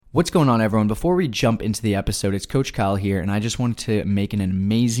What's going on, everyone? Before we jump into the episode, it's Coach Kyle here, and I just wanted to make an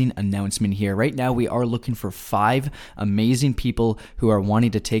amazing announcement here. Right now, we are looking for 5 amazing people who are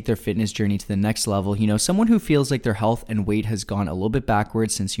wanting to take their fitness journey to the next level. You know, someone who feels like their health and weight has gone a little bit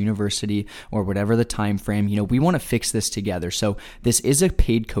backwards since university or whatever the time frame. You know, we want to fix this together. So this is a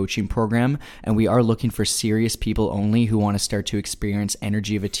paid coaching program, and we are looking for serious people only who want to start to experience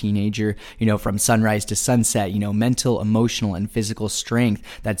energy of a teenager, you know, from sunrise to sunset, you know, mental, emotional, and physical strength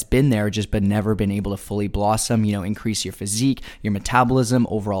that's been there just but never been able to fully blossom, you know, increase your physique, your metabolism,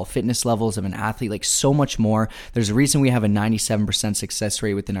 overall fitness levels of an athlete, like so much more. There's a reason we have a 97% success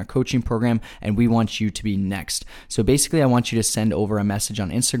rate within our coaching program, and we want you to be next. So basically, I want you to send over a message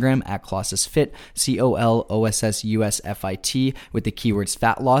on Instagram at ColossusFit, COLOSSUSFIT, with the keywords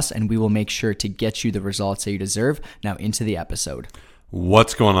fat loss, and we will make sure to get you the results that you deserve. Now into the episode.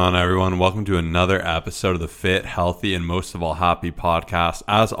 What's going on, everyone? Welcome to another episode of the Fit, Healthy, and Most of All Happy podcast.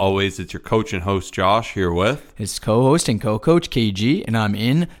 As always, it's your coach and host, Josh, here with his co-host and co-coach, KG, and I'm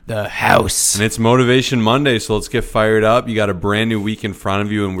in the house. And it's Motivation Monday, so let's get fired up. You got a brand new week in front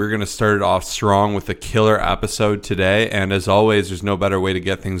of you, and we're going to start it off strong with a killer episode today. And as always, there's no better way to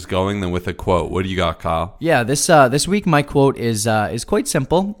get things going than with a quote. What do you got, Kyle? Yeah, this week my quote is quite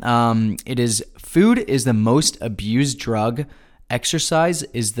simple. It is, "Food is the most abused drug. Exercise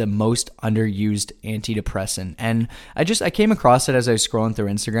is the most underused antidepressant." And I came across it as I was scrolling through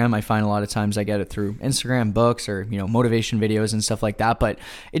Instagram. I find a lot of times I get it through Instagram, books, or, you know, motivation videos and stuff like that. But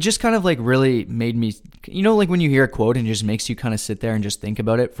it just kind of like really made me, you know, like when you hear a quote and it just makes you kind of sit there and just think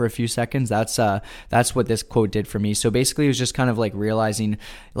about it for a few seconds. That's what this quote did for me. So basically it was just kind of like realizing,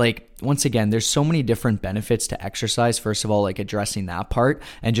 like, once again, there's so many different benefits to exercise. First of all, like addressing that part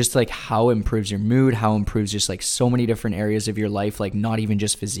and just like how it improves your mood, how it improves just like so many different areas of your life, like not even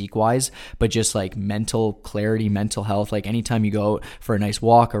just physique wise, but just like mental clarity, mental health. Like anytime you go out for a nice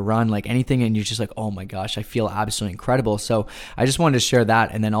walk or run, like anything, and you're just like, oh my gosh, I feel absolutely incredible. So I just wanted to share that.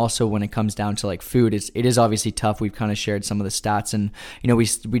 And then also when it comes down to like food, it is obviously tough. We've kind of shared some of the stats, and, you know, we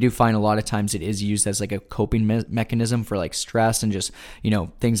do find a lot of times it is used as like a coping mechanism for like stress and just, you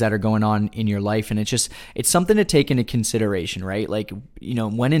know, things that are going on in your life. And it's something to take into consideration, right? Like, you know,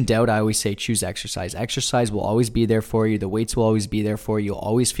 when in doubt, I always say choose exercise. Exercise will always be there for you. The weights will always be there for you. You'll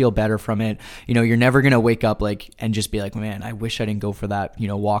always feel better from it. You know, you're never going to wake up like and just be like, man, I wish I didn't go for that, you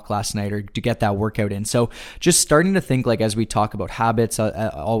know, walk last night or to get that workout in. So just starting to think, like, as we talk about habits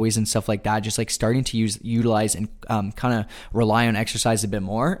always and stuff like that, just like starting to utilize and kind of rely on exercise a bit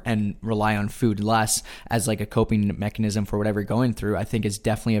more and rely on food less as like a coping mechanism for whatever you're going through, I think is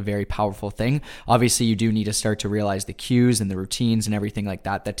definitely a very powerful thing. Obviously, you do need to start to realize the cues and the routines and everything like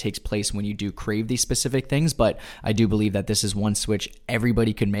that takes place when you do crave these specific things. But I do believe that this is one switch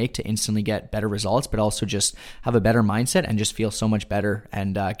everybody could make to instantly get better results, but also just have a better mindset and just feel so much better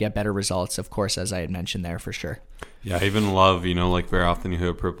and get better results, of course, as I had mentioned there, for sure. Yeah, I even love, you know, like very often you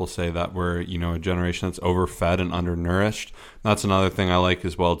hear people say that we're, you know, a generation that's overfed and undernourished. That's another thing I like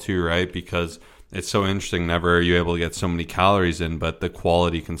as well too, right? Because it's so interesting. Never are you able to get so many calories in, but the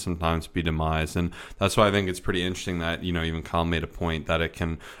quality can sometimes be demised. And that's why I think it's pretty interesting that, you know, even Kyle made a point that it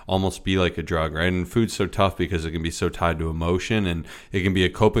can almost be like a drug, right? And food's so tough because it can be so tied to emotion, and it can be a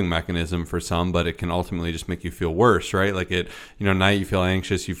coping mechanism for some, but it can ultimately just make you feel worse, right? Like it, you know, night you feel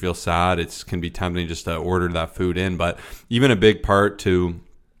anxious, you feel sad. It can be tempting just to order that food in. But even a big part to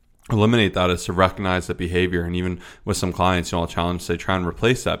eliminate that is to recognize that behavior. And even with some clients, you know, I'll challenge, say, try and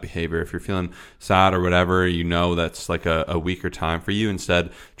replace that behavior. If you're feeling sad or whatever, you know, that's like a weaker time for you.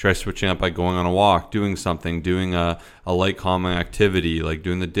 Instead, try switching up by going on a walk, doing something, doing a light calming activity, like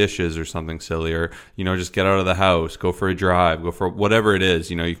doing the dishes or something silly, or, you know, just get out of the house, go for a drive, go for whatever it is.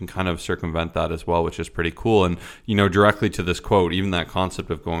 You know, you can kind of circumvent that as well, which is pretty cool. And, you know, directly to this quote, even that concept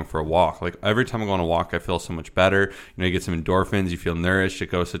of going for a walk, like every time I go on a walk, I feel so much better. You know, you get some endorphins, you feel nourished.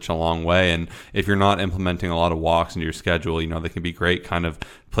 It goes such a long way. And if you're not implementing a lot of walks into your schedule, you know, they can be great kind of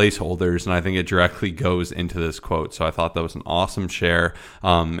placeholders. And I think it directly goes into this quote. So I thought that was an awesome share.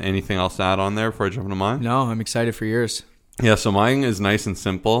 Anything else to add on there before I jump into mine? No, I'm excited for yours. Yeah, so mine is nice and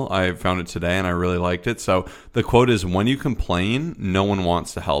simple. I found it today and I really liked it. So the quote is, when you complain, no one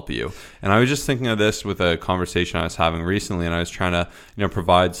wants to help you. And I was just thinking of this with a conversation I was having recently, and I was trying to, you know,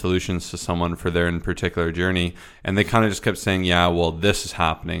 provide solutions to someone for their in particular journey. And they kind of just kept saying, yeah, well, this is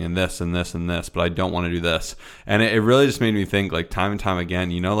happening and this and this and this, but I don't want to do this. And it really just made me think, like, time and time again,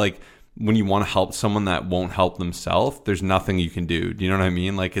 you know, like, when you want to help someone that won't help themselves, there's nothing you can do. Do you know what I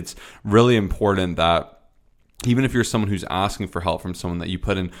mean? Like, it's really important that even if you're someone who's asking for help from someone, that you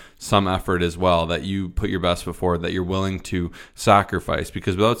put in some effort as well, that you put your best foot forward, that you're willing to sacrifice,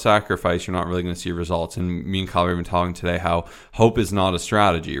 because without sacrifice, you're not really going to see results. And me and Kyle have been talking today how hope is not a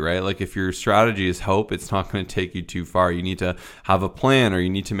strategy, right? Like if your strategy is hope, it's not going to take you too far. You need to have a plan, or you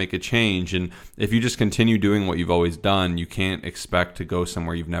need to make a change. And if you just continue doing what you've always done, you can't expect to go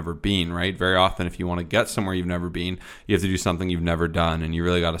somewhere you've never been, right? Very often, if you want to get somewhere you've never been, you have to do something you've never done, and you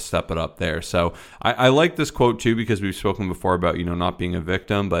really got to step it up there. So I like this quote too, because we've spoken before about, not being a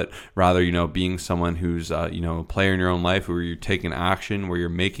victim, but rather, being someone who's, a player in your own life, where you're taking action, where you're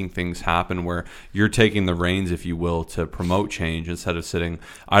making things happen, where you're taking the reins, if you will, to promote change instead of sitting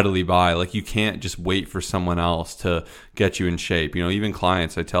idly by. Like you can't just wait for someone else to get you in shape. Even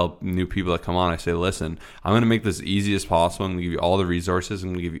clients, I tell new people that come on, I say, listen, I'm going to make this as easy as possible. I'm going to give you all the resources. I'm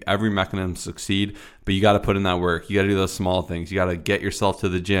going to give you every mechanism to succeed, but you got to put in that work. You got to do those small things. You got to get yourself to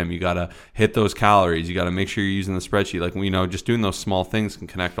the gym. You got to hit those calories. You got to make sure you're using the spreadsheet. Like, just doing those small things can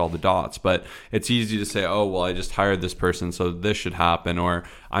connect all the dots. But it's easy to say, oh, well, I just hired this person, so this should happen. Or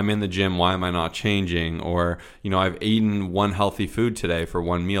I'm in the gym, why am I not changing? Or, I've eaten one healthy food today for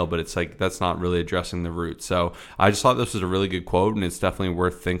one meal, but it's like, that's not really addressing the root. So I just thought this was a really good quote, and it's definitely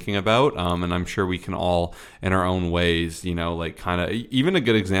worth thinking about. And I'm sure we can all, in our own ways, like kind of, even a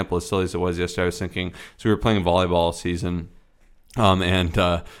good example, as silly as it was yesterday, I was thinking, so we were playing volleyball season.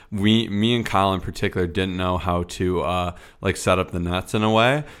 Me and Kyle in particular didn't know how to set up the nets in a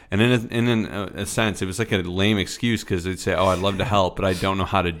way, and in a sense it was like a lame excuse, because they'd say, oh, I'd love to help, but I don't know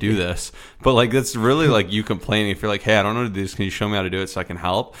how to do this. But like that's really like you complaining. If you're like, hey, I don't know how to do this, can you show me how to do it so I can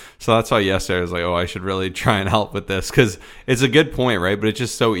help? So that's why yesterday I was like, oh, I should really try and help with this, because it's a good point, right? But it's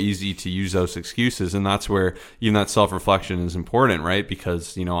just so easy to use those excuses, and that's where even that self-reflection is important, right?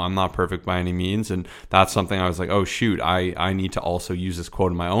 Because I'm not perfect by any means, and that's something I was like, oh shoot, I need to also use this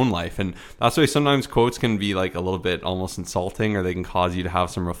quote in my own life. And that's why sometimes quotes can be like a little bit almost insulting, or they can cause you to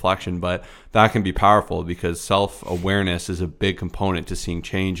have some reflection, but that can be powerful, because self-awareness is a big component to seeing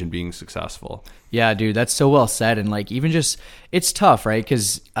change and being successful. Yeah, dude, that's so well said. And like, even just, it's tough, right?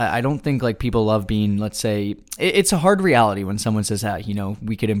 Because I don't think like people love being, let's say, it's a hard reality when someone says,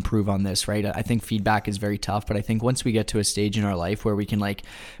 we could improve on this, right? I think feedback is very tough, but I think once we get to a stage in our life where we can like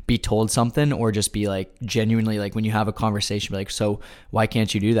be told something, or just be like genuinely, like when you have a conversation, be like, so why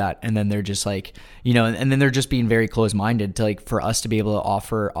can't you do that? And then they're just like, and then they're just being very close-minded to like, for us to be able to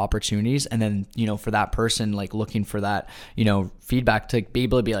offer opportunities. And then, for that person, like looking for that, feedback to be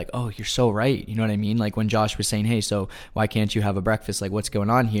able to be like, oh, you're so right. You know what I mean? Like when Josh was saying, hey, so why can't you have a breakfast? Like what's going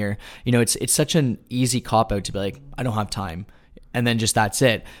on here? It's such an easy cop out to be like, I don't have time. And then just that's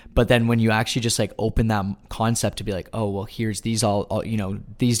it. But then when you actually just like open that concept to be like, oh, well, here's these all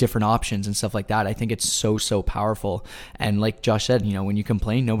these different options and stuff like that, I think it's so powerful. And like Josh said, when you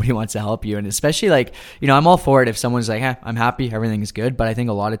complain, nobody wants to help you. And especially like, I'm all for it if someone's like, hey, I'm happy, everything is good. But I think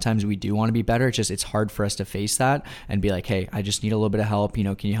a lot of times we do want to be better. It's hard for us to face that and be like, hey, I just need a little bit of help.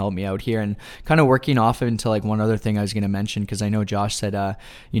 Can you help me out here? And kind of working off into like one other thing I was going to mention, because I know Josh said,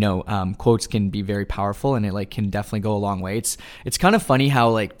 quotes can be very powerful, and it like can definitely go a long way. It's kind of funny how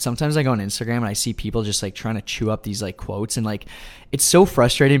like sometimes I go on Instagram and I see people just like trying to chew up these like quotes, and like it's so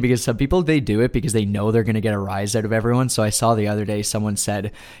frustrating, because some people, they do it because they know they're going to get a rise out of everyone. So I saw the other day someone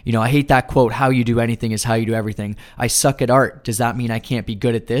said, I hate that quote, how you do anything is how you do everything. I suck at art. Does that mean I can't be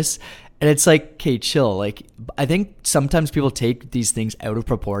good at this? And it's like, okay, chill. Like, I think sometimes people take these things out of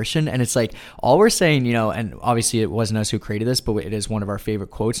proportion, and it's like, all we're saying, and obviously it wasn't us who created this, but it is one of our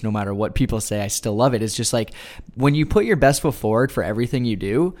favorite quotes. No matter what people say, I still love it. It's just like, when you put your best foot forward for everything you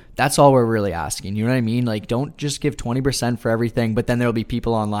do, that's all we're really asking. You know what I mean? Like, don't just give 20% for everything, but then there'll be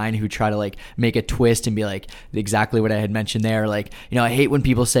people online who try to like make a twist and be like exactly what I had mentioned there. Like, I hate when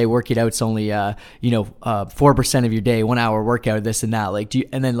people say work it out's only, 4% of your day, 1 hour workout, this and that. Like,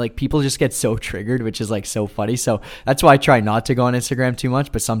 and then like people just get so triggered, which is like so funny. So that's why I try not to go on Instagram too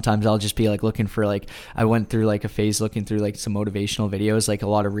much, but sometimes I'll just be like looking for like, I went through like a phase looking through like some motivational videos. Like a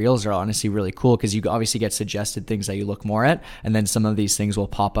lot of reels are honestly really cool, because you obviously get suggested things that you look more at, and then some of these things will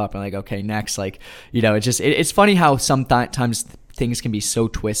pop up and like, okay, next, like, it's funny how sometimes things can be so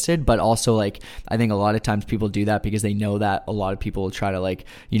twisted, but also like, I think a lot of times people do that because they know that a lot of people will try to like,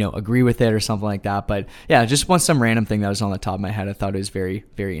 agree with it or something like that. But yeah, just some random thing that was on the top of my head. I thought it was very,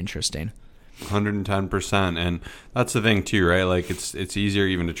 very interesting. 110%. And that's the thing too, right? Like it's easier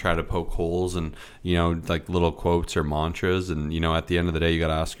even to try to poke holes and like little quotes or mantras, and at the end of the day you got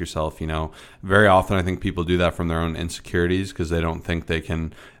to ask yourself, very often I think people do that from their own insecurities, because they don't think they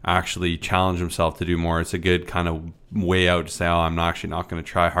can actually challenge themselves to do more. It's a good kind of way out to say, oh, I'm actually not going to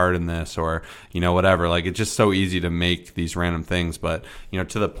try hard in this, or, whatever. Like, it's just so easy to make these random things, but,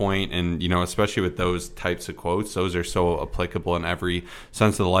 to the point, and, especially with those types of quotes, those are so applicable in every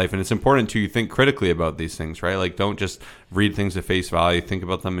sense of the life. And it's important to think critically about these things, right? Like, don't just read things at face value, think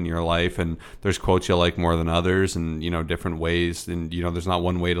about them in your life. And there's quotes you like more than others, and, different ways. And, there's not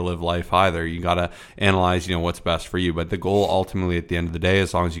one way to live life either. You got to analyze, what's best for you. But the goal ultimately at the end of the day,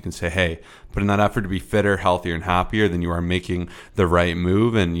 as long as you can say, hey, put in that effort to be fitter, healthier, and happier, then you are making the right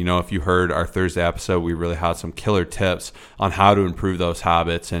move. And, if you heard our Thursday episode, we really had some killer tips on how to improve those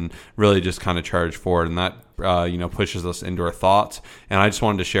habits and really just kind of charge forward. And that, pushes us into our thoughts. And I just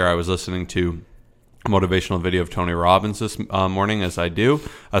wanted to share, I was listening to a motivational video of Tony Robbins this morning, as I do,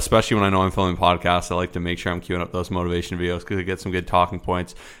 especially when I know I'm filming podcasts. I like to make sure I'm queuing up those motivation videos because I get some good talking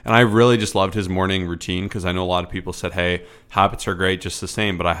points. And I really just loved his morning routine, because I know a lot of people said, hey, habits are great just the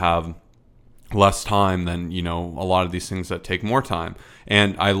same, but I have less time than, a lot of these things that take more time.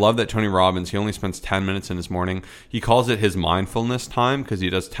 And I love that Tony Robbins, he only spends 10 minutes in his morning. He calls it his mindfulness time, because he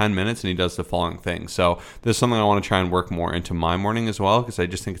does 10 minutes and he does the following things. So this is something I want to try and work more into my morning as well, because I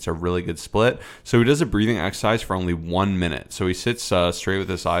just think it's a really good split. So he does a breathing exercise for only 1 minute. So he sits straight with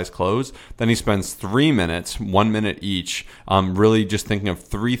his eyes closed. Then he spends 3 minutes, 1 minute each, really just thinking of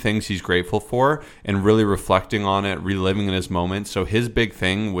 3 things he's grateful for and really reflecting on it, reliving in his moment. So his big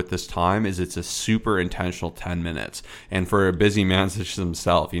thing with this time is it's a super intentional 10 minutes. And for a busy man such as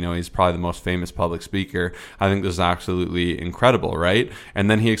himself, he's probably the most famous public speaker, I think this is absolutely incredible, right? And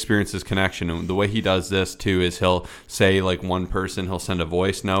then he experiences connection. And the way he does this too is he'll say, like, one person, he'll send a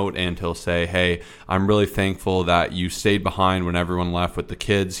voice note and he'll say, hey, I'm really thankful that you stayed behind when everyone left with the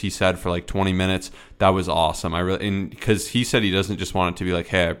kids. He said for like 20 minutes, that was awesome. Because he said he doesn't just want it to be like,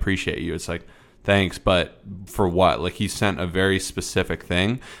 hey, I appreciate you. It's like, thanks, but for what? Like, he sent a very specific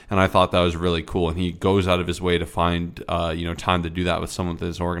thing, and I thought that was really cool. And he goes out of his way to find time to do that with someone with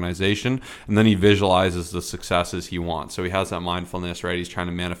his organization, and then he visualizes the successes he wants. So he has that mindfulness, right? He's trying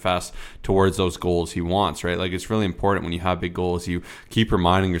to manifest towards those goals he wants, right? Like, it's really important when you have big goals, you keep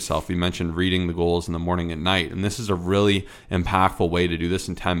reminding yourself. We mentioned reading the goals in the morning and night, and this is a really impactful way to do this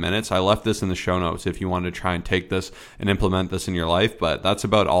in 10 minutes. I left this in the show notes if you want to try and take this and implement this in your life, but that's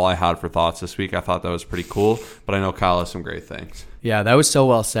about all I had for thoughts this week. I thought that was pretty cool, but I know Kyle has some great things. Yeah, that was so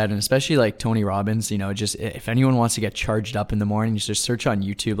well said. And especially like Tony Robbins, just if anyone wants to get charged up in the morning, just search on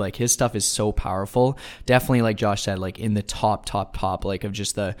YouTube. Like, his stuff is so powerful. Definitely, like Josh said, like in the top, like of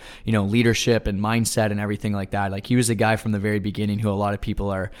just the, leadership and mindset and everything like that. Like, he was a guy from the very beginning who a lot of people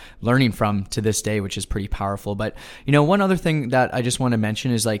are learning from to this day, which is pretty powerful. But, one other thing that I just want to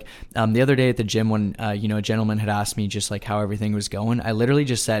mention is like the other day at the gym when, a gentleman had asked me just like how everything was going, I literally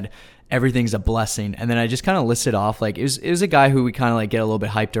just said, everything's a blessing. And then I just kind of listed off, like, it was a guy who we kind of like get a little bit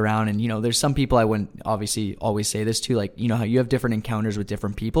hyped around. And, there's some people I wouldn't obviously always say this to, like, how you have different encounters with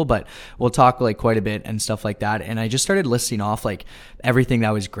different people, but we'll talk like quite a bit and stuff like that. And I just started listing off like everything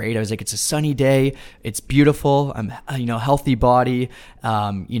that was great. I was like, it's a sunny day. It's beautiful. I'm, healthy body,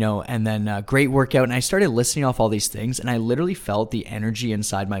 and then great workout. And I started listing off all these things, and I literally felt the energy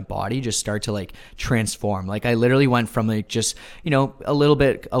inside my body just start to like transform. Like, I literally went from like just, a little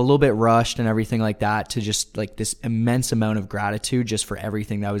bit rushed and everything like that to just like this immense amount of gratitude just for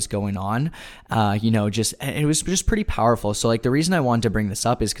everything that was going on. It was just pretty powerful. So like, the reason I wanted to bring this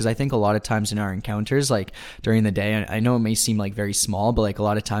up is because I think a lot of times in our encounters, like during the day, I know it may seem like very small, but like a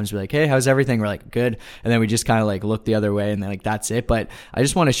lot of times we're like, hey, how's everything? We're like, good. And then we just kind of like look the other way and then like, that's it. But I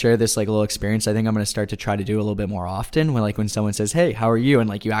just want to share this like little experience. I think I'm going to start to try to do a little bit more often when someone says, hey, how are you? And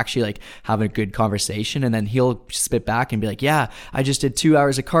like, you actually like have a good conversation, and then he'll spit back and be like, yeah, I just did 2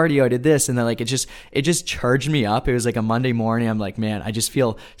 hours of cardio. I did this. And then like, it just charged me up. It was like a Monday morning. I'm like, man, I just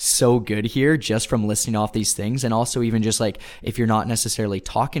feel so good here just from listing off these things. And also even just like, if you're not necessarily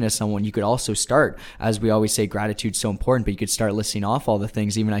talking to someone, you could also start, as we always say, gratitude's so important, but you could start listing off all the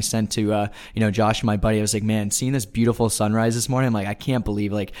things. Even I sent to, Josh, my buddy, I was like, man, seeing this beautiful sunrise this morning, I'm like, I can't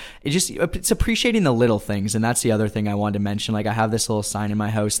believe, like, it's appreciating the little things. And that's the other thing I wanted to mention. Like, I have this little sign in my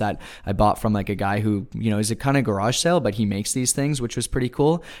house that I bought from like a guy who, is a kind of garage sale, but he makes these things, which was pretty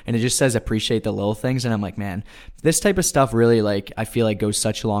cool. And it just says appreciate the little things. And I'm like, man, this type of stuff really, like, I feel like goes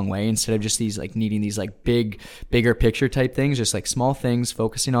such a long way, instead of just these like needing these like bigger picture type things, just like small things,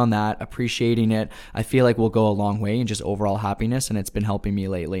 focusing on that, appreciating it. I feel like will go a long way in just overall happiness. And it's been helping me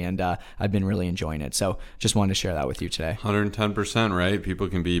lately, and I've been really enjoying it. So just wanted to share that with you today. 110%, right? People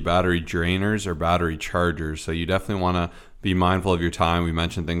can be battery drainers or battery chargers. So you definitely want to be mindful of your time. We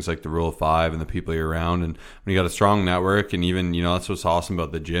mentioned things like the rule of 5 and the people you're around. And when you got a strong network, and even, that's what's awesome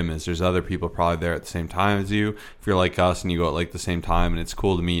about the gym is there's other people probably there at the same time as you. If you're like us and you go at like the same time, and it's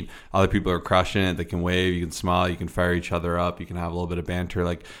cool to meet other people who are crushing it. They can wave, you can smile, you can fire each other up, you can have a little bit of banter.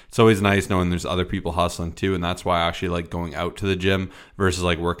 Like, it's always nice knowing there's other people hustling too. And that's why I actually like going out to the gym versus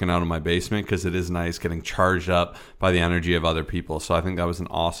like working out in my basement, because it is nice getting charged up by the energy of other people. So I think that was an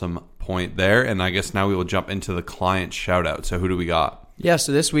awesome point there. And I guess now we will jump into the client shout out. So who do we got? Yeah,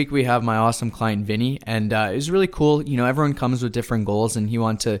 so this week we have my awesome client, Vinny, and it was really cool. Everyone comes with different goals, and he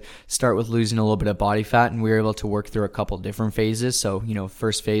wanted to start with losing a little bit of body fat, and we were able to work through a couple different phases. So,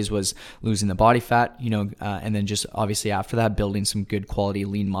 first phase was losing the body fat, and then just obviously after that, building some good quality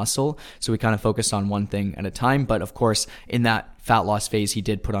lean muscle. So we kind of focused on one thing at a time, but of course, in that fat loss phase, he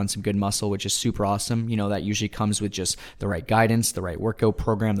did put on some good muscle, which is super awesome. That usually comes with just the right guidance, the right workout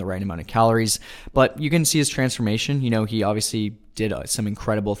program, the right amount of calories. But you can see his transformation. He obviously did some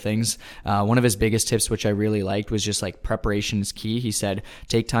incredible things. One of his biggest tips, which I really liked, was just like preparation is key. He said,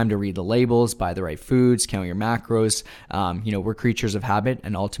 take time to read the labels, buy the right foods, count your macros. We're creatures of habit,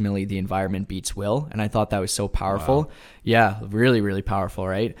 and ultimately the environment beats will. And I thought that was so powerful. Wow. Yeah, really, really powerful,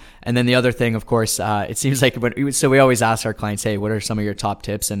 right? And then the other thing, of course, it seems like we always ask our clients, hey, what are some of your top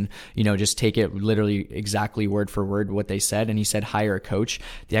tips? And, just take it literally exactly word for word what they said. And he said, hire a coach.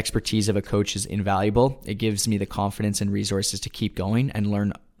 The expertise of a coach is invaluable. It gives me the confidence and resources to keep going and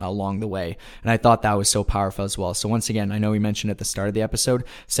learn along the way. And I thought that was so powerful as well. So once again, I know we mentioned at the start of the episode,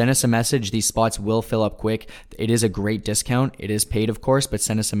 send us a message. These spots will fill up quick. It is a great discount. It is paid, of course, but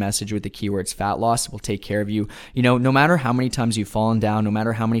send us a message with the keywords fat loss. We'll take care of you. No matter how many times you've fallen down, no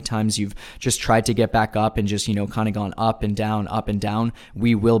matter how many times you've just tried to get back up and just, kind of gone up and down,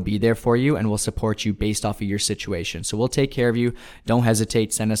 we will be there for you, and we'll support you based off of your situation. So we'll take care of you. Don't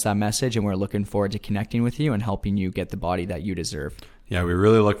hesitate. Send us that message, and we're looking forward to connecting with you and helping you get the body that you deserve. Yeah, we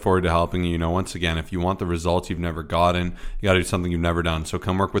really look forward to helping you. Once again, if you want the results you've never gotten, you got to do something you've never done. So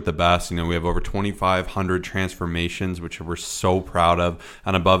come work with the best. We have over 2,500 transformations, which we're so proud of,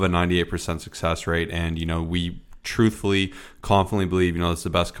 and above a 98% success rate. And, we truthfully, confidently believe, it's the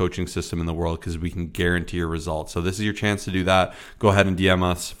best coaching system in the world, because we can guarantee your results. So this is your chance to do that. Go ahead and DM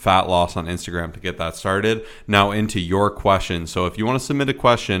us Fat Loss on Instagram to get that started. Now into your question. So if you want to submit a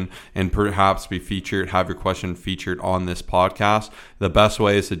question and perhaps have your question featured on this podcast, the best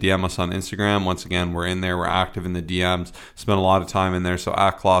way is to DM us on Instagram. Once again, we're in there. We're active in the DMs. Spend a lot of time in there. So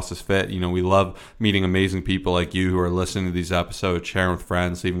at Colossus Fit, we love meeting amazing people like you who are listening to these episodes, sharing with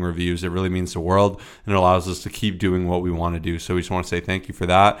friends, leaving reviews. It really means the world, and it allows us to keep doing what we want to do. So we just want to say thank you for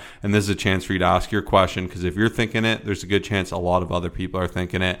that. And this is a chance for you to ask your question, because if you're thinking it, there's a good chance a lot of other people are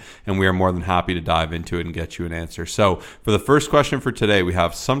thinking it, and we are more than happy to dive into it and get you an answer. So for the first question for today, we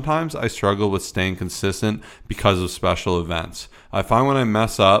have, sometimes I struggle with staying consistent because of special events. I find when I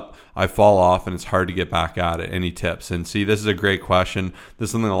mess up, I fall off, and it's hard to get back at it. Any tips? And see, this is a great question. This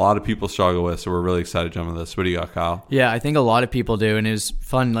is something a lot of people struggle with, so we're really excited to jump into this. What do you got, Kyle? Yeah, I think a lot of people do, and it was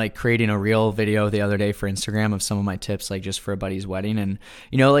fun, like creating a reel video the other day for Instagram of some of my tips, like just for a buddy's wedding. And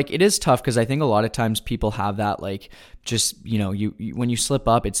it is tough, because I think a lot of times people have that, like, just you when you slip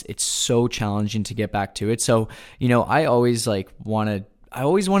up, it's so challenging to get back to it. So I always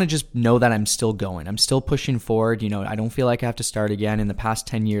want to just know that I'm still going. I'm still pushing forward. I don't feel like I have to start again. In the past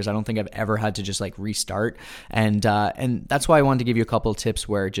 10 years, I don't think I've ever had to just like restart. And that's why I wanted to give you a couple of tips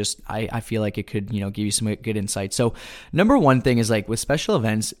where just I feel like it could, give you some good insight. So number one thing is, like, with special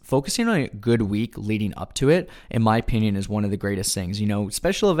events, focusing on a good week leading up to it, in my opinion, is one of the greatest things.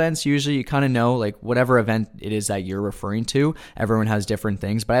 Special events, usually you kind of know, like, whatever event it is that you're referring to, everyone has different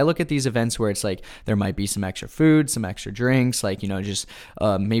things. But I look at these events where it's like, there might be some extra food, some extra drinks, like, just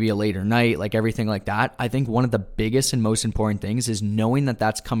maybe a later night, like everything like that. I think one of the biggest and most important things is knowing that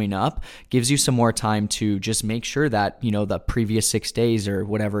that's coming up gives you some more time to just make sure that, the previous 6 days or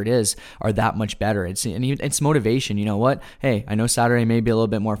whatever it is are that much better. It's motivation. You know what? Hey, I know Saturday may be a little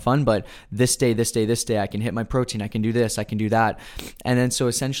bit more fun, but this day, I can hit my protein. I can do this, I can do that. And then so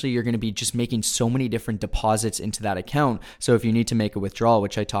essentially you're going to be just making so many different deposits into that account. So if you need to make a withdrawal,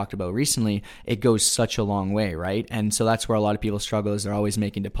 which I talked about recently, it goes such a long way, right? And so that's where a lot of people struggle, is they're always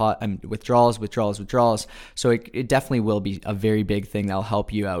making withdrawals. So it definitely will be a very big thing that'll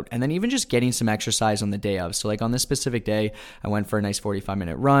help you out. And then even just getting some exercise on the day of. So like on this specific day, I went for a nice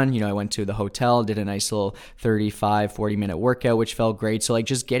 45-minute run. I went to the hotel, did a nice little 40-minute workout, which felt great. So like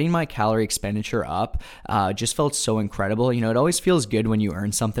just getting my calorie expenditure up just felt so incredible. It always feels good when you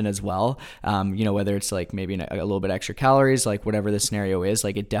earn something as well. Whether it's like maybe a little bit extra calories, like whatever the scenario is,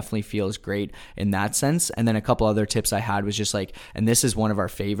 like it definitely feels great in that sense. And then a couple other tips I had was just like, and this this is one of our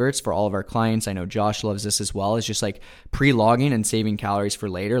favorites for all of our clients. I know Josh loves this as well. It's just like pre-logging and saving calories for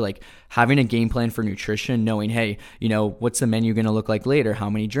later, like having a game plan for nutrition, knowing, hey, what's the menu going to look like later? How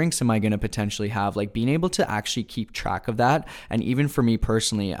many drinks am I going to potentially have? Like being able to actually keep track of that. And even for me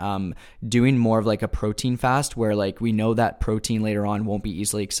personally, doing more of like a protein fast where like we know that protein later on won't be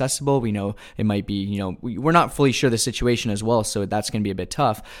easily accessible. We know it might be, we're not fully sure the situation as well. So that's going to be a bit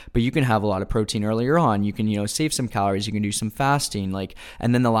tough, but you can have a lot of protein earlier on. You can, save some calories. You can do some fasting,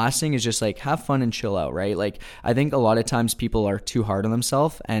 and then the last thing is just like have fun and chill out, right? Like I think a lot of times people are too hard on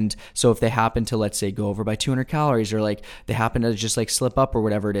themselves. And so if they happen to, let's say, go over by 200 calories or like they happen to just like slip up or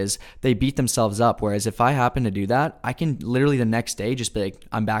whatever it is, they beat themselves up. Whereas if I happen to do that, I can literally the next day just be like,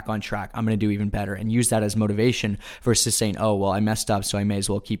 I'm back on track. I'm going to do even better, and use that as motivation versus saying, oh, well, I messed up, so I may as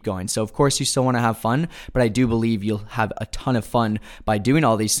well keep going. So of course you still want to have fun, but I do believe you'll have a ton of fun by doing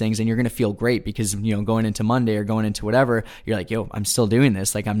all these things, and you're going to feel great because, going into Monday or going into whatever, you're like, yo, I'm still doing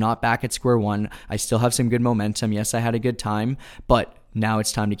this. Like I'm not back at square one. I still have some good momentum. Yes, I had a good time, but now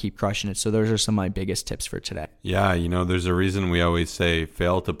it's time to keep crushing it. So those are some of my biggest tips for today. Yeah, there's a reason we always say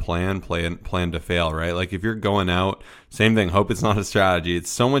fail to plan to fail, right? Like if you're going out, same thing, hope it's not a strategy. It's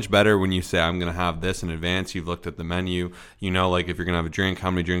so much better when you say, I'm going to have this in advance. You've looked at the menu, like if you're going to have a drink, how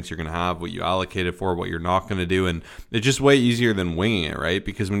many drinks you're going to have, what you allocated for, what you're not going to do. And it's just way easier than winging it, right?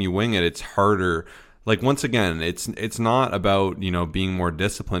 Because when you wing it, it's harder. Like once again, it's not about, being more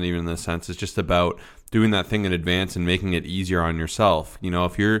disciplined even in this sense. It's just about doing that thing in advance and making it easier on yourself.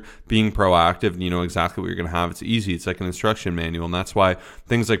 If you're being proactive, you know exactly what you're going to have. It's easy. It's like an instruction manual. And that's why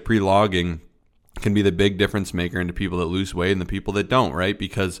things like pre-logging can be the big difference maker into people that lose weight and the people that don't, right?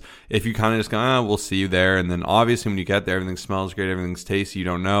 Because if you kind of just go, we'll see you there. And then obviously when you get there, everything smells great, everything's tasty, you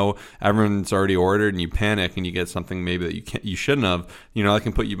don't know, everyone's already ordered, and you panic and you get something maybe that you shouldn't have, that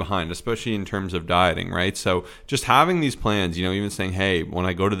can put you behind, especially in terms of dieting, right? So just having these plans, even saying, hey, when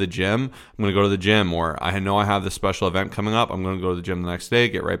I go to the gym, I'm going to go to the gym, or I know I have this special event coming up, I'm going to go to the gym the next day,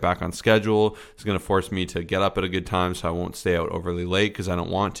 get right back on schedule. It's going to force me to get up at a good time so I won't stay out overly late because I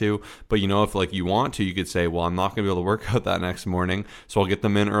don't want to. But if like you want to, you could say, well, I'm not going to be able to work out that next morning, so I'll get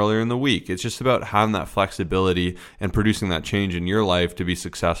them in earlier in the week. It's just about having that flexibility and producing that change in your life to be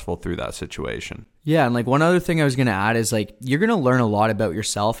successful through that situation. Yeah, and like one other thing I was going to add is like you're going to learn a lot about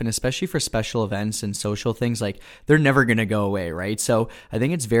yourself, and especially for special events and social things, like they're never going to go away, right? So I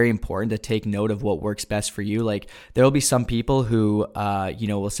think it's very important to take note of what works best for you. Like there will be some people who,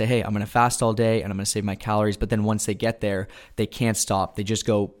 will say, hey, I'm going to fast all day and I'm going to save my calories, but then once they get there, they can't stop. They just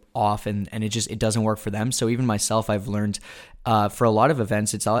go off and it doesn't work for them. So even myself, I've learned for a lot of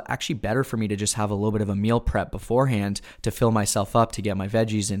events, it's actually better for me to just have a little bit of a meal prep beforehand to fill myself up, to get my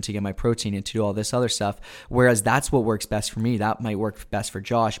veggies in, to get my protein in, to do all this other stuff. Whereas that's what works best for me. That might work best for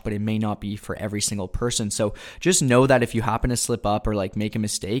Josh, but it may not be for every single person. So just know that if you happen to slip up or like make a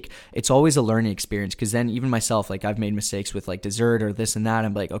mistake, it's always a learning experience. Because then even myself, like I've made mistakes with like dessert or this and that.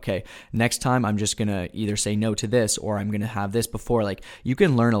 I'm like, okay, next time I'm just going to either say no to this or I'm going to have this before. Like you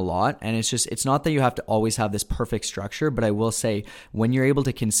can learn a lot, and it's not that you have to always have this perfect structure, but I will say when you're able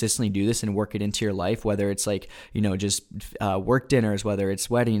to consistently do this and work it into your life, whether it's like, just work dinners, whether it's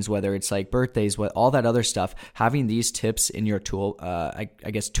weddings, whether it's like birthdays, all that other stuff, having these tips in your tool, I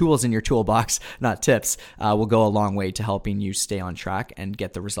guess tools in your toolbox, not tips, will go a long way to helping you stay on track and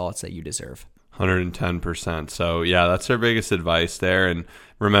get the results that you deserve. 110%. So yeah, that's our biggest advice there. And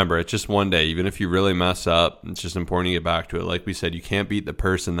remember, it's just one day. Even if you really mess up, it's just important to get back to it. Like we said, you can't beat the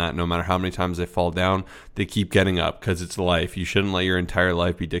person that no matter how many times they fall down, they keep getting up, because it's life. You shouldn't let your entire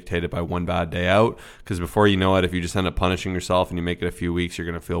life be dictated by one bad day out, because before you know it, if you just end up punishing yourself and you make it a few weeks, you're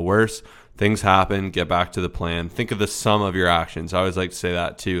going to feel worse. Things happen, get back to the plan. Think of the sum of your actions. I always like to say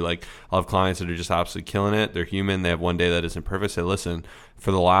that too. Like I'll have clients that are just absolutely killing it. They're human. They have one day that isn't perfect. Say, listen,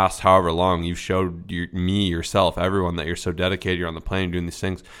 for the last however long, you've showed me, yourself, everyone that you're so dedicated, you're on the plane doing these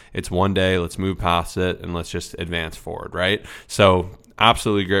things. It's one day. Let's move past it and let's just advance forward, right? So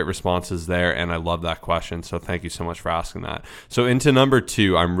absolutely great responses there, and I love that question. So thank you so much for asking that. So into number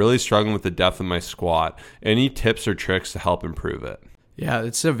 2, I'm really struggling with the depth of my squat. Any tips or tricks to help improve it? Yeah,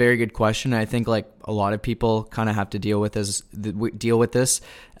 it's a very good question. I think like a lot of people kind of have to deal with this.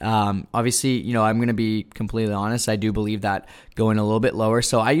 Obviously, I'm going to be completely honest. I do believe that going a little bit lower.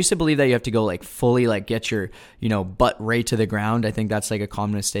 So I used to believe that you have to go like fully like get your, butt right to the ground. I think that's like a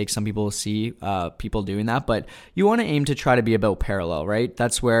common mistake. Some people see people doing that, but you want to aim to try to be about parallel, right?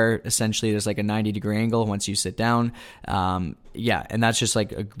 That's where essentially there's like a 90-degree angle once you sit down. Yeah, and that's just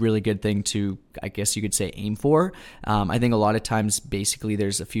like a really good thing to, I guess you could say, aim for. I think a lot of times, basically,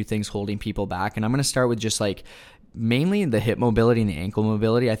 there's a few things holding people back, and I'm going to start with just like mainly the hip mobility and the ankle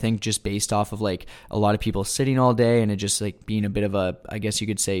mobility. I think just based off of like a lot of people sitting all day and it just like being a bit of a, I guess you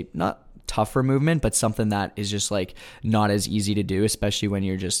could say, not tougher movement, but something that is just like not as easy to do, especially when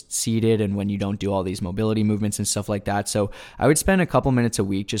you're just seated and when you don't do all these mobility movements and stuff like that. So I would spend a couple minutes a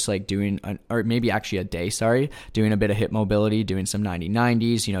week just like doing, or maybe actually a day, doing a bit of hip mobility, doing some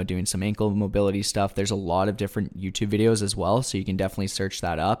 90-90s, doing some ankle mobility stuff. There's a lot of different YouTube videos as well, so you can definitely search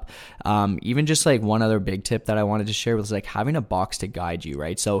that up. Even just like one other big tip that I wanted to share was like having a box to guide you,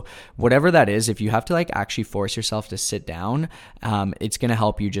 right? So whatever that is, if you have to like actually force yourself to sit down, it's going to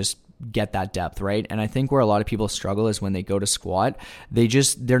help you just get that depth, right? And I think where a lot of people struggle is when they go to squat,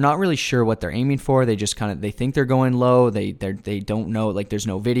 they're not really sure what they're aiming for. They just they think they're going low. They don't know, like there's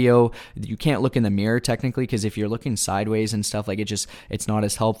no video. You can't look in the mirror technically, because if you're looking sideways and stuff, like it's not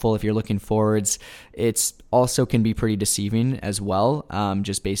as helpful. If you're looking forwards, it's also can be pretty deceiving as well,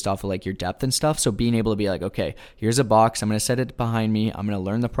 just based off of like your depth and stuff. So being able to be like, okay, here's a box, I'm going to set it behind me, I'm going to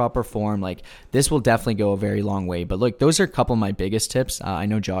learn the proper form, like this will definitely go a very long way. But look, those are a couple of my biggest tips. I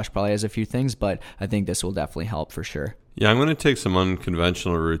know Josh probably has a few things, but I think this will definitely help for sure. Yeah, I'm going to take some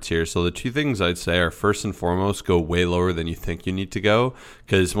unconventional routes here. So the two things I'd say are, first and foremost, go way lower than you think you need to go.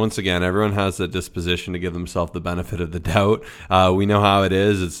 Because once again, everyone has that disposition to give themselves the benefit of the doubt. We know how it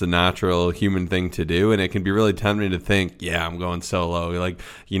is. It's the natural human thing to do. And it can be really tempting to think, yeah, I'm going so low. Like,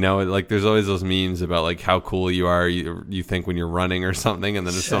 like there's always those memes about like how cool you are. You think when you're running or something. And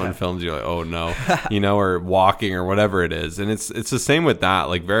then if someone films you, like, oh no, or walking or whatever it is. And it's the same with that.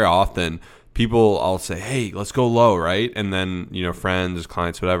 Like very often, people, I'll say, hey, let's go low, right? And then, friends,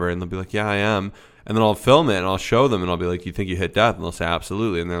 clients, whatever, and they'll be like, yeah, I am. And then I'll film it and I'll show them and I'll be like, you think you hit depth? And they'll say,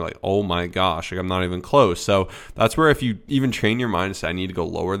 absolutely. And they're like, oh my gosh, like I'm not even close. So that's where if you even train your mind to say, I need to go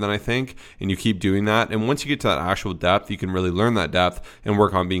lower than I think, and you keep doing that. And once you get to that actual depth, you can really learn that depth and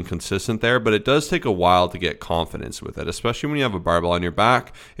work on being consistent there. But it does take a while to get confidence with it, especially when you have a barbell on your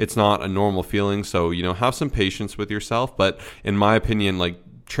back. It's not a normal feeling. So, have some patience with yourself. But in my opinion, like,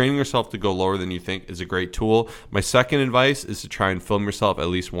 training yourself to go lower than you think is a great tool. My second advice is to try and film yourself at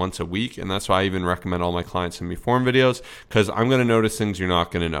least once a week. And that's why I even recommend all my clients send me form videos, because I'm going to notice things you're not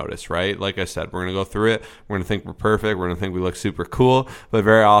going to notice, right? Like I said, we're going to go through it. We're going to think we're perfect. We're going to think we look super cool. But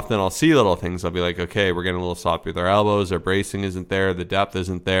very often I'll see little things. I'll be like, okay, we're getting a little sloppy with our elbows. Our bracing isn't there. The depth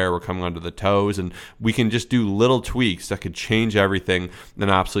isn't there. We're coming onto the toes. And we can just do little tweaks that could change everything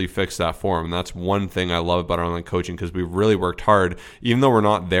and absolutely fix that form. And that's one thing I love about online coaching, because we've really worked hard. Even though we're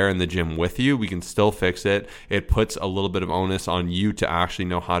not there in the gym with you, we can still fix it. It puts a little bit of onus on you to actually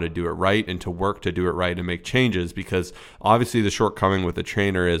know how to do it right and to work to do it right and make changes, because obviously the shortcoming with the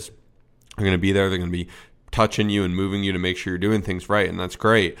trainer is they're going to be there, they're going to be touching you and moving you to make sure you're doing things right, and that's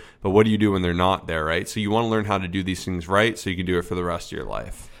great. But what do you do when they're not there, right? So you want to learn how to do these things right so you can do it for the rest of your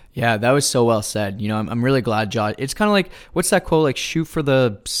life. Yeah, that was so well said. I'm really glad, Josh. It's kind of like, what's that quote? Like, shoot for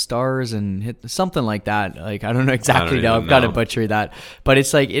the stars and hit something like that. Like, I don't know exactly now. I've got to butcher that. But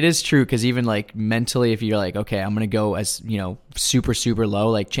it's like, it is true, because even like mentally, if you're like, okay, I'm going to go as, super, super low,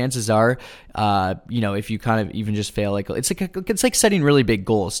 like chances are, if you kind of even just fail, like it's like setting really big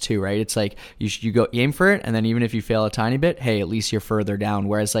goals too, right? It's like you go aim for it, and then even if you fail a tiny bit, hey, at least you're further down.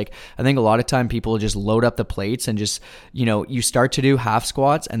 Whereas like, I think a lot of time people just load up the plates and just, you start to do half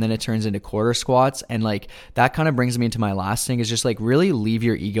squats and then it turns into quarter squats. And like, that kind of brings me into my last thing, is just like really leave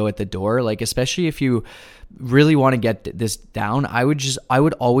your ego at the door. Like, especially if you really want to get this down, I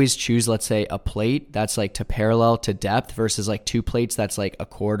would always choose, let's say, a plate that's like to parallel to depth versus like two plates that's like a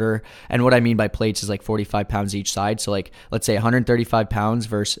quarter. And what I mean by plates is like 45 pounds each side. So like, let's say 135 pounds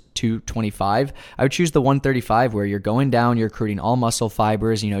versus 225. I would choose the 135, where you're going down, you're recruiting all muscle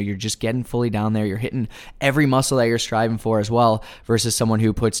fibers, you're just getting fully down there, you're hitting every muscle that you're striving for as well, versus someone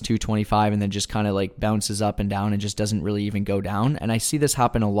who puts 225 and then just kind of like bounces up and down and just doesn't really even go down. And I see this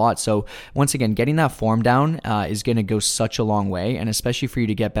happen a lot. So once again, getting that form down is going to go such a long way. And especially for you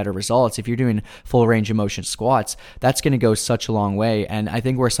to get better results, if you're doing full range of motion squats, that's going to go such a long way. And I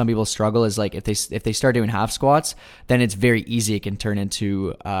think where some people struggle is like, if they start doing half squats, then it's very easy. It can turn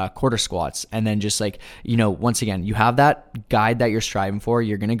into quarter squats. And then just like, once again, you have that guide that you're striving for.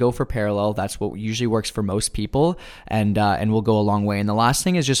 You're going to go for parallel. That's what usually works for most people, and will go a long way. And the last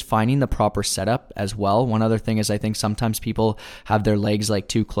thing is just finding the proper setup as well. One other thing is, I think sometimes people have their legs like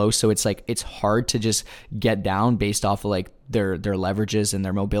too close. So it's like, it's hard to just get down based off of like their leverages and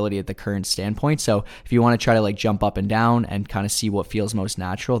their mobility at the current standpoint. So if you want to try to like jump up and down and kind of see what feels most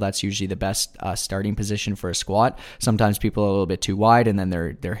natural, that's usually the best starting position for a squat. Sometimes people are a little bit too wide, and then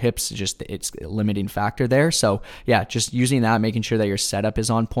their hips, just it's a limiting factor there. So yeah, just using that, making sure that your setup is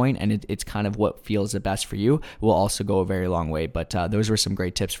on point and it's kind of what feels the best for you will also go a very long way. But those were some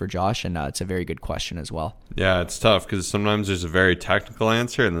great tips for Josh, and it's a very good question as well. Yeah, it's tough because sometimes there's a very technical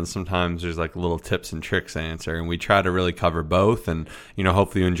answer, and then sometimes there's like little tips and tricks answer, and we try to really cover both. And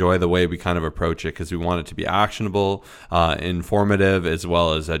hopefully you enjoy the way we kind of approach it, because we want it to be actionable, informative, as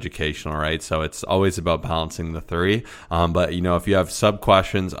well as educational, right? So it's always about balancing the three. But if you have sub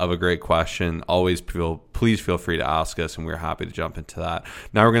questions of a great question, please feel free to ask us, and we're happy to jump into that.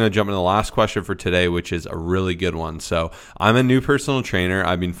 Now we're going to jump into the last question for today, which is a really good one. So I'm a new personal trainer.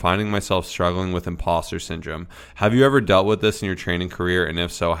 I've been finding myself struggling with imposter syndrome. Have you ever dealt with this in your training career? And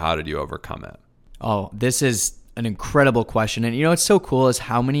if so, how did you overcome it? Oh, this is an incredible question. And what's so cool is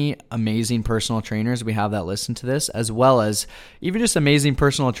how many amazing personal trainers we have that listen to this, as well as even just amazing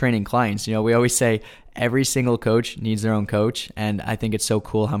personal training clients. We always say every single coach needs their own coach. And I think it's so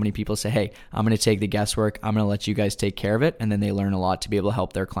cool how many people say, hey, I'm going to take the guesswork. I'm going to let you guys take care of it. And then they learn a lot to be able to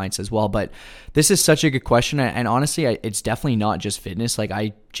help their clients as well. But this is such a good question. And honestly, it's definitely not just fitness. Like,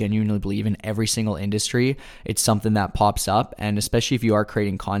 I genuinely believe in every single industry, it's something that pops up. And especially if you are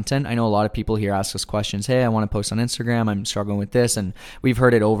creating content, I know a lot of people here ask us questions. Hey, I want to post on Instagram. I'm struggling with this. And we've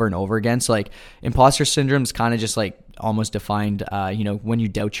heard it over and over again. So like, imposter syndrome is kind of just like almost defined, when you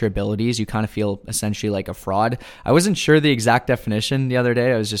doubt your abilities, you kind of feel essentially like a fraud. I wasn't sure the exact definition the other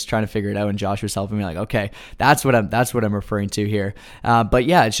day. I was just trying to figure it out, and Josh was helping me like, okay, that's what I'm referring to here. But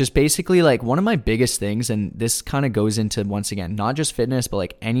yeah, it's just basically like one of my biggest things, and this kind of goes into, once again, not just fitness, but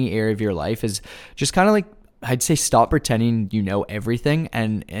like any area of your life, is just kind of like, I'd say stop pretending you know everything.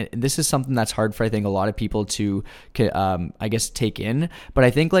 And this is something that's hard for, I think, a lot of people to, I guess, take in. But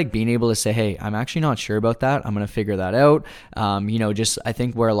I think like being able to say, hey, I'm actually not sure about that. I'm going to figure that out. Just I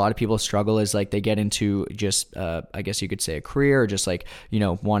think where a lot of people struggle is like they get into just, I guess you could say, a career, or just like,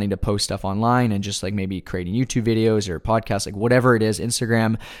 wanting to post stuff online and just like maybe creating YouTube videos or podcasts, like whatever it is,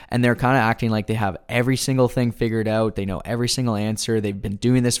 Instagram. And they're kind of acting like they have every single thing figured out. They know every single answer. They've been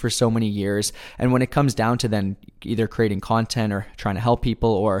doing this for so many years. And when it comes down to then either creating content or trying to help people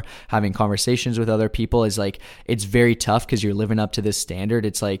or having conversations with other people, is like, it's very tough because you're living up to this standard.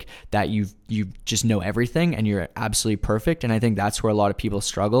 It's like that you just know everything and you're absolutely perfect. And I think that's where a lot of people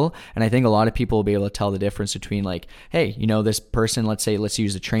struggle. And I think a lot of people will be able to tell the difference between like, hey, this person, let's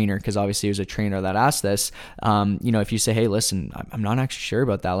use a trainer, because obviously it was a trainer that asked this. If you say, hey, listen, I'm not actually sure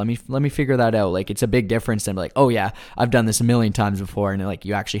about that. Let me figure that out. Like, it's a big difference than like, oh yeah, I've done this a million times before. And like,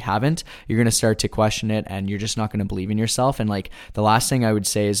 you actually haven't. You're going to start to question it, and you're just not going to believe in yourself. And like, the last thing I would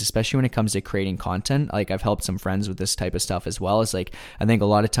say is, especially when it comes to creating content, like I've helped some friends with this type of stuff as well, is like, I think a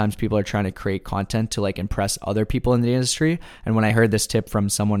lot of times people are trying to create content to like impress other people in the industry. And when I heard this tip from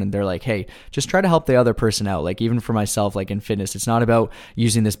someone and they're like, hey, just try to help the other person out. Like, even for myself, like in fitness, it's not about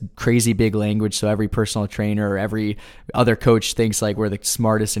using this crazy big language so every personal trainer or every other coach thinks like we're the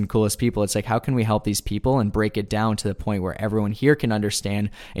smartest and coolest people. It's like, how can we help these people and break it down to the point where everyone here can understand,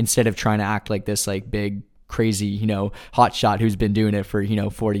 instead of trying to act like this like big crazy, hot shot who's been doing it for,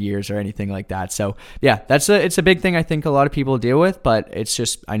 40 years or anything like that. So yeah, it's a big thing I think a lot of people deal with, but it's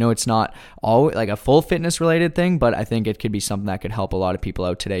just, I know it's not all like a full fitness related thing, but I think it could be something that could help a lot of people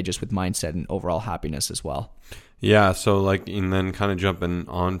out today, just with mindset and overall happiness as well. Yeah, so like, and then kind of jumping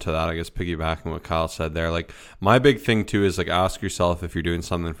onto that, I guess piggybacking what Kyle said there, like my big thing too is like, ask yourself if you're doing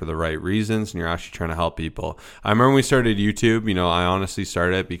something for the right reasons and you're actually trying to help people. I remember when we started YouTube, I honestly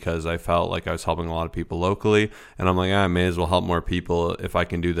started it because I felt like I was helping a lot of people locally, and I'm like, I may as well help more people if I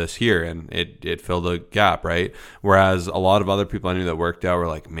can do this here, and it filled a gap, right? Whereas a lot of other people I knew that worked out were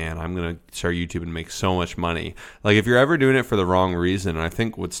like, man, I'm going to start YouTube and make so much money. Like, if you're ever doing it for the wrong reason, and I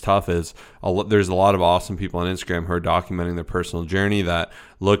think what's tough is there's a lot of awesome people on Instagram who are documenting their personal journey that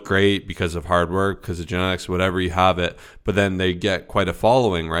look great because of hard work, because of genetics, whatever you have it, but then they get quite a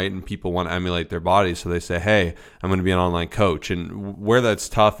following, right? And people want to emulate their bodies, so they say, hey, I'm going to be an online coach. And where that's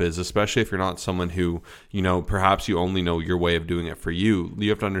tough is, especially if you're not someone who, perhaps you only know your way of doing it for you, you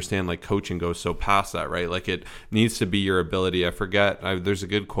have to understand like coaching goes so past that, right? Like, it needs to be your ability. There's a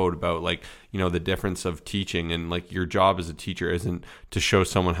good quote about like, the difference of teaching, and like, your job as a teacher isn't to show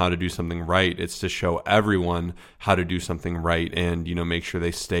someone how to do something right. It's to show everyone how to do something right, and, make sure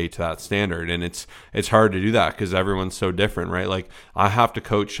they stay to that standard. And it's hard to do that because everyone's so different, right? Like, I have to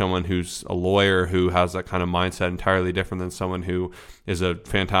coach someone who's a lawyer who has that kind of mindset entirely different than someone who is a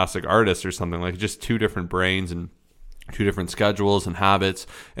fantastic artist or something. Like, just two different brains. And two different schedules and habits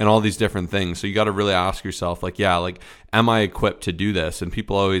and all these different things. So you got to really ask yourself, like, yeah, like, am I equipped to do this? And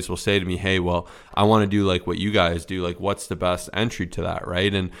people always will say to me, hey, well, I want to do like what you guys do. Like, what's the best entry to that,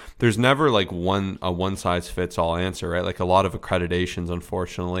 right? And there's never like a one size fits all answer, right? Like a lot of accreditations,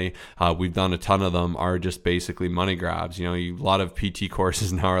 unfortunately, we've done a ton of them, are just basically money grabs. You know, a lot of PT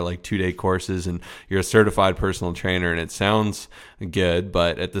courses now are like 2-day courses, and you're a certified personal trainer, and it sounds good,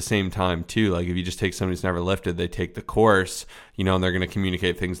 but at the same time too, like if you just take somebody who's never lifted, they take the course, you know, and they're going to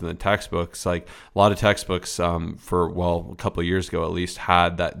communicate things in the textbooks. Like a lot of textbooks a couple of years ago at least,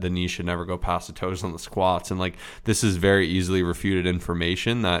 had that the knee should never go past the toes on the squats. And like, this is very easily refuted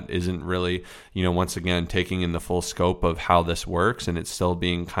information that isn't really, you know, once again, taking in the full scope of how this works, and it's still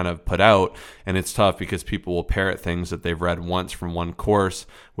being kind of put out. And it's tough because people will parrot things that they've read once from one course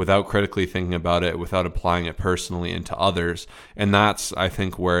without critically thinking about it, without applying it personally into others. And that's, I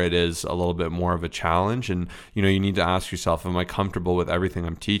think, where it is a little bit more of a challenge. And, you know, you need to ask yourself, am I comfortable with everything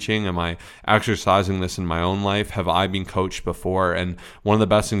I'm teaching? Am I exercising this in my own life? Have I been coached before? And one of the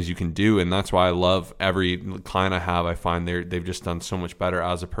best things you can do, and that's why I love every client I have, I find they've just done so much better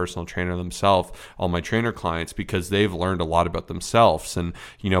as a personal trainer themselves, all my trainer clients, because they've learned a lot about themselves. And,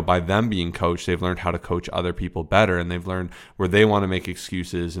 you know, by them being coached, they've learned how to coach other people better, and they've learned where they want to make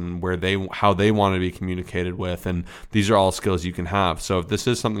excuses and how they want to be communicated with. And these are all skills you can have. So if this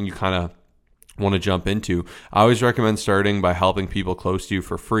is something you kind of want to jump into, I always recommend starting by helping people close to you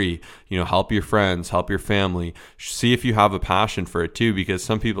for free. You know, help your friends, help your family. See if you have a passion for it too, because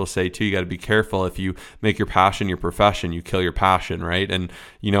some people say too, you got to be careful. If you make your passion your profession, you kill your passion, right? And,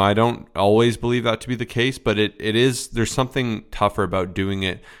 you know, I don't always believe that to be the case, but it is, there's something tougher about doing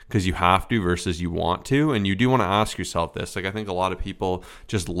it because you have to versus you want to. And you do want to ask yourself this. Like, I think a lot of people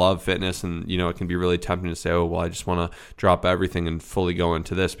just love fitness, and, you know, it can be really tempting to say, oh, well, I just want to drop everything and fully go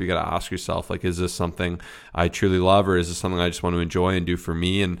into this. But you got to ask yourself, like, is this something I truly love, or is this something I just want to enjoy and do for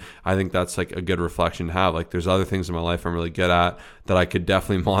me? And I think that's like a good reflection to have. Like, there's other things in my life I'm really good at that I could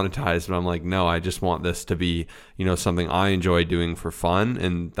definitely monetize, but I'm like, no, I just want this to be, you know, something I enjoy doing for fun,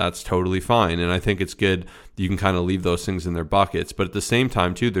 and that's totally fine. And I think it's good you can kind of leave those things in their buckets. But at the same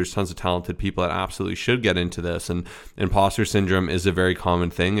time too, there's tons of talented people that absolutely should get into this. And imposter syndrome is a very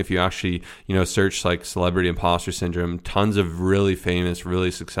common thing. If you actually, you know, search like celebrity imposter syndrome, tons of really famous, really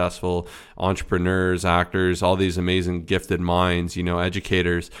successful entrepreneurs, actors, all these amazing gifted minds, you know,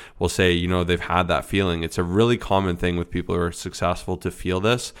 educators will say, you know, they've had that feeling. It's a really common thing with people who are successful to feel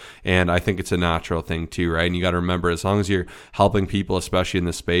this. And I think it's a natural thing too, right? And you got to remember, as long as you're helping people, especially in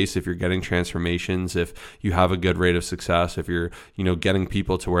this space, if you're getting transformations, if you have a good rate of success, if you're, you know, getting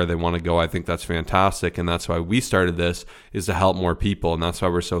people to where they want to go, I think that's fantastic. And that's why we started this, is to help more people. And that's why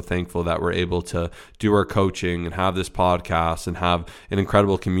we're so thankful that we're able to do our coaching and have this podcast and have an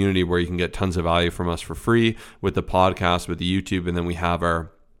incredible community where you can get tons of value from us for free with the podcast, with the YouTube. And then we have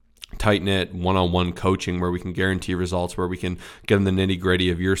our tight-knit one-on-one coaching where we can guarantee results, where we can get in the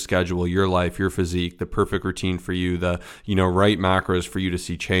nitty-gritty of your schedule, your life, your physique, the perfect routine for you, the, you know, right macros for you to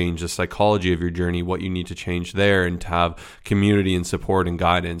see change, the psychology of your journey, what you need to change there, and to have community and support and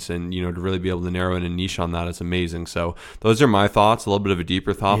guidance. And, you know, to really be able to narrow in a niche on that is amazing. So those are my thoughts, a little bit of a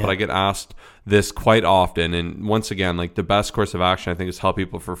deeper thought, but I get asked this quite often. And once again, like, the best course of action, I think, is help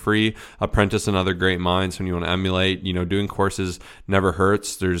people for free, apprentice and other great minds when you want to emulate. You know, doing courses never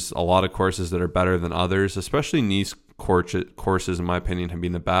hurts. There's a lot of courses that are better than others, especially niche courses, in my opinion, have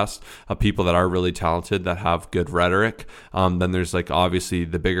been the best of people that are really talented, that have good rhetoric. Then there's, like, obviously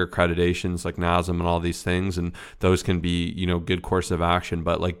the bigger accreditations like NASM and all these things, and those can be, you know, good course of action.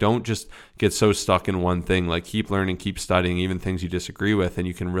 But, like, don't just get so stuck in one thing. Like, keep learning, keep studying, even things you disagree with, and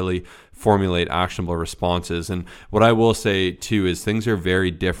you can really formulate actionable responses. And what I will say too is things are very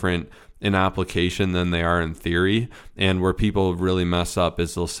different in application than they are in theory. And where people really mess up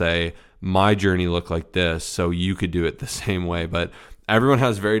is they'll say, my journey looked like this, so you could do it the same way. But everyone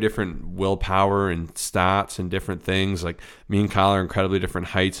has very different willpower and stats and different things. Like, me and Kyle are incredibly different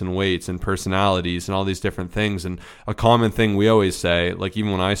heights and weights and personalities and all these different things. And a common thing we always say, like,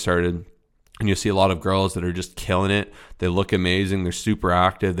 even when I started, and you see a lot of girls that are just killing it. They look amazing. They're super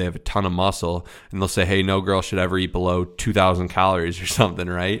active. They have a ton of muscle. And they'll say, hey, no girl should ever eat below 2,000 calories or something,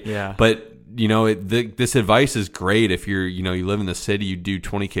 right? Yeah. But, you know, this advice is great if you're, you know, you live in the city, you do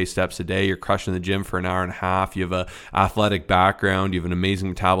 20K steps a day, you're crushing the gym for an hour and a half, you have a athletic background, you have an amazing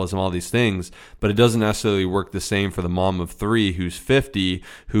metabolism, all these things. But it doesn't necessarily work the same for the mom of 3 who's 50,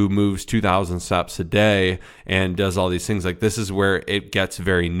 who moves 2,000 steps a day and does all these things. Like, this is where it gets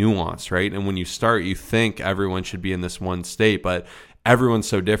very nuanced, right? And when you start, you think everyone should be in this one state, but everyone's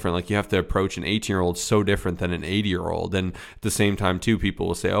so different. Like you have to approach an 18-year-old so different than an 80-year-old. And at the same time too, people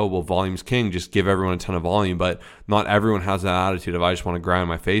will say, oh, well, volume's king, just give everyone a ton of volume. But not everyone has that attitude of I just want to grind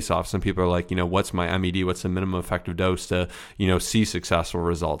my face off. Some people are like, what's my MED? What's the minimum effective dose to, see successful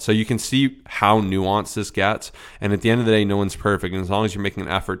results? So you can see how nuanced this gets. And at the end of the day, no one's perfect. And as long as you're making an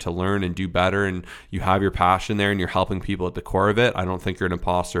effort to learn and do better and you have your passion there and you're helping people at the core of it, I don't think you're an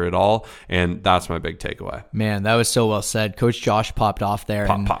imposter at all. And that's my big takeaway. Man, that was so well said. Coach Josh popped off there.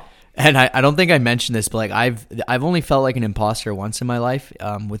 Pop. And I don't think I mentioned this, but like I've only felt like an imposter once in my life,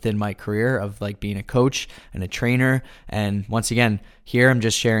 within my career of like being a coach and a trainer. And once again, here I'm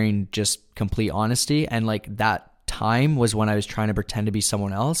just sharing just complete honesty. And like that time was when I was trying to pretend to be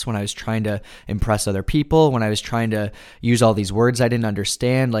someone else, when I was trying to impress other people, when I was trying to use all these words I didn't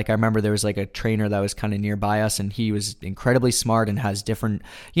understand. Like I remember there was like a trainer that was kind of nearby us and he was incredibly smart and has different,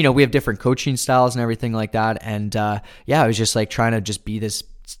 we have different coaching styles and everything like that. And I was just like trying to just be this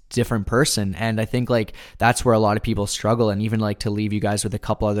different person. And I think like that's where a lot of people struggle. And even like to leave you guys with a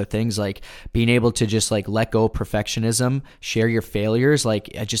couple other things, like being able to just like let go of perfectionism, share your failures.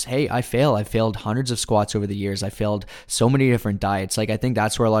 Like hey, I failed hundreds of squats over the years. I failed so many different diets. Like I think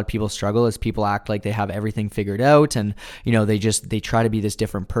that's where a lot of people struggle, is people act like they have everything figured out and they try to be this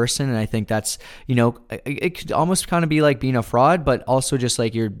different person. And I think that's it could almost kind of be like being a fraud, but also just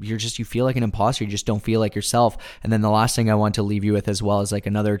like you feel like an imposter. You just don't feel like yourself. And then the last thing I want to leave you with as well is like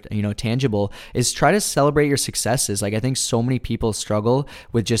another tangible is try to celebrate your successes. Like I think so many people struggle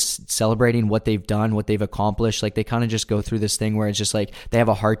with just celebrating what they've done, what they've accomplished. Like they kind of just go through this thing where it's just like they have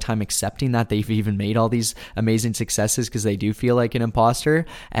a hard time accepting that they've even made all these amazing successes because they do feel like an imposter.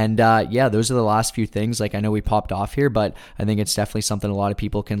 And those are the last few things. Like I know we popped off here, but I think it's definitely something a lot of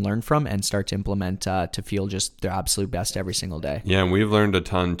people can learn from and start to implement to feel just their absolute best every single day. Yeah, and we've learned a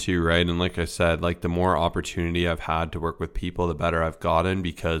ton too, right? And like I said, like the more opportunity I've had to work with people, the better I've gotten,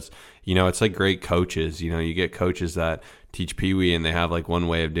 because it's like great coaches. You get coaches that teach Pee-wee and they have like one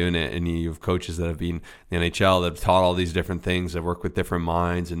way of doing it, and you have coaches that have been in the NHL that have taught all these different things, that work with different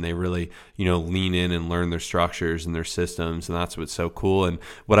minds, and they really lean in and learn their structures and their systems, and that's what's so cool. And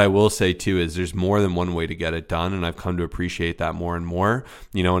what I will say too is there's more than one way to get it done, and I've come to appreciate that more and more.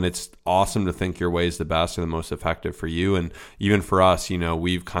 And it's awesome to think your way is the best or the most effective for you. And even for us,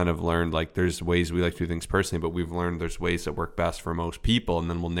 we've kind of learned like there's ways we like to do things personally, but we've learned there's ways that work best for most people, and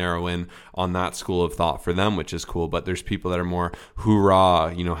then we'll narrow in on that school of thought for them, which is cool. But there's people that are more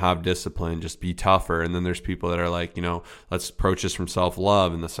hoorah, have discipline, just be tougher. And then there's people that are like, let's approach this from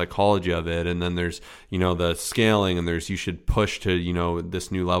self-love and the psychology of it. And then there's, the scaling, and there's, you should push to,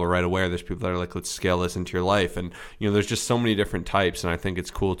 this new level right away. There's people that are like, let's scale this into your life. And, there's just so many different types. And I think it's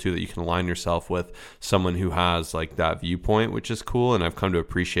cool too that you can align yourself with someone who has like that viewpoint, which is cool. And I've come to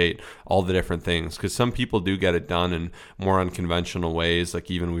appreciate all the different things, because some people do get it done in more unconventional ways. Like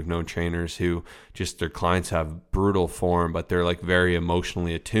even we've known trainers who just their clients have brutal form, but they're like very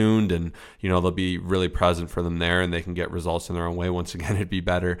emotionally attuned, and they'll be really present for them there, and they can get results in their own way. Once again, it'd be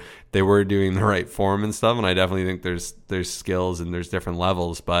better if they were doing the right form and stuff. And I definitely think there's skills and there's different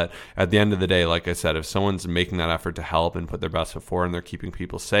levels, but at the end of the day, like I said, if someone's making that effort to help and put their best foot forward and they're keeping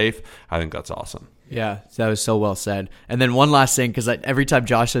people safe, I think that's awesome. Yeah, that was so well said. And then one last thing, because every time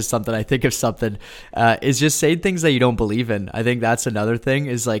Josh says something, I think of something, is just saying things that you don't believe in. I think that's another thing,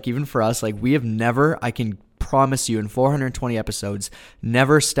 is like even for us, like we have never, I can promise you in 420 episodes,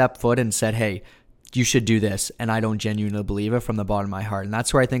 never stepped foot and said, hey, you should do this. And I don't genuinely believe it from the bottom of my heart. And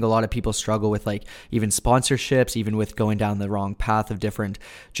that's where I think a lot of people struggle with, like even sponsorships, even with going down the wrong path of different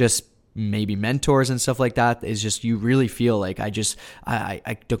just maybe mentors and stuff like that, is just you really feel like I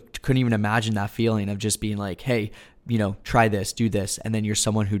couldn't even imagine that feeling of just being like, hey, try this, do this, and then you're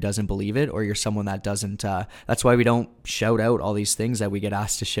someone who doesn't believe it, or you're someone that doesn't, that's why we don't shout out all these things that we get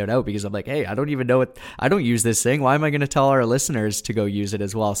asked to shout out, because I'm like, hey, I don't even know it. I don't use this thing. Why am I going to tell our listeners to go use it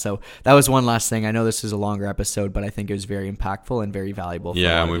as well? So that was one last thing. I know this is a longer episode, but I think it was very impactful and very valuable.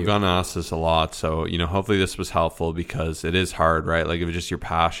 Yeah, and we've gotten asked this a lot. So, hopefully this was helpful, because it is hard, right? Like if it's just your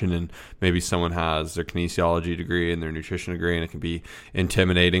passion, and maybe someone has their kinesiology degree and their nutrition degree, and it can be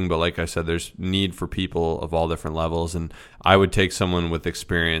intimidating. But like I said, there's need for people of all different levels. And I would take someone with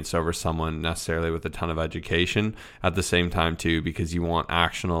experience over someone necessarily with a ton of education at the same time too, because you want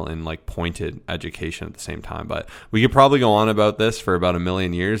actionable and like pointed education at the same time. But we could probably go on about this for about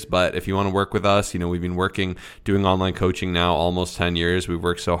 1,000,000 years. But if you want to work with us, we've been doing online coaching now almost 10 years. We've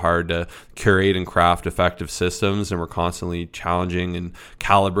worked so hard to curate and craft effective systems, and we're constantly challenging and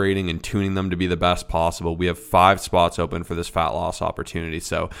calibrating and tuning them to be the best possible. We have 5 spots open for this fat loss opportunity.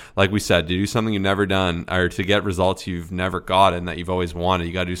 So like we said, to do something you've never done, or to get results results you've never gotten that you've always wanted.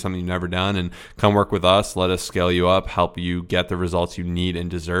 You got to do something you've never done, and come work with us. Let us scale you up, help you get the results you need and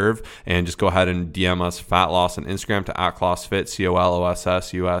deserve. And just go ahead and DM us Fat Loss on Instagram to @ClossFit,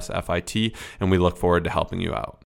 COLOSSUSFIT, and we look forward to helping you out.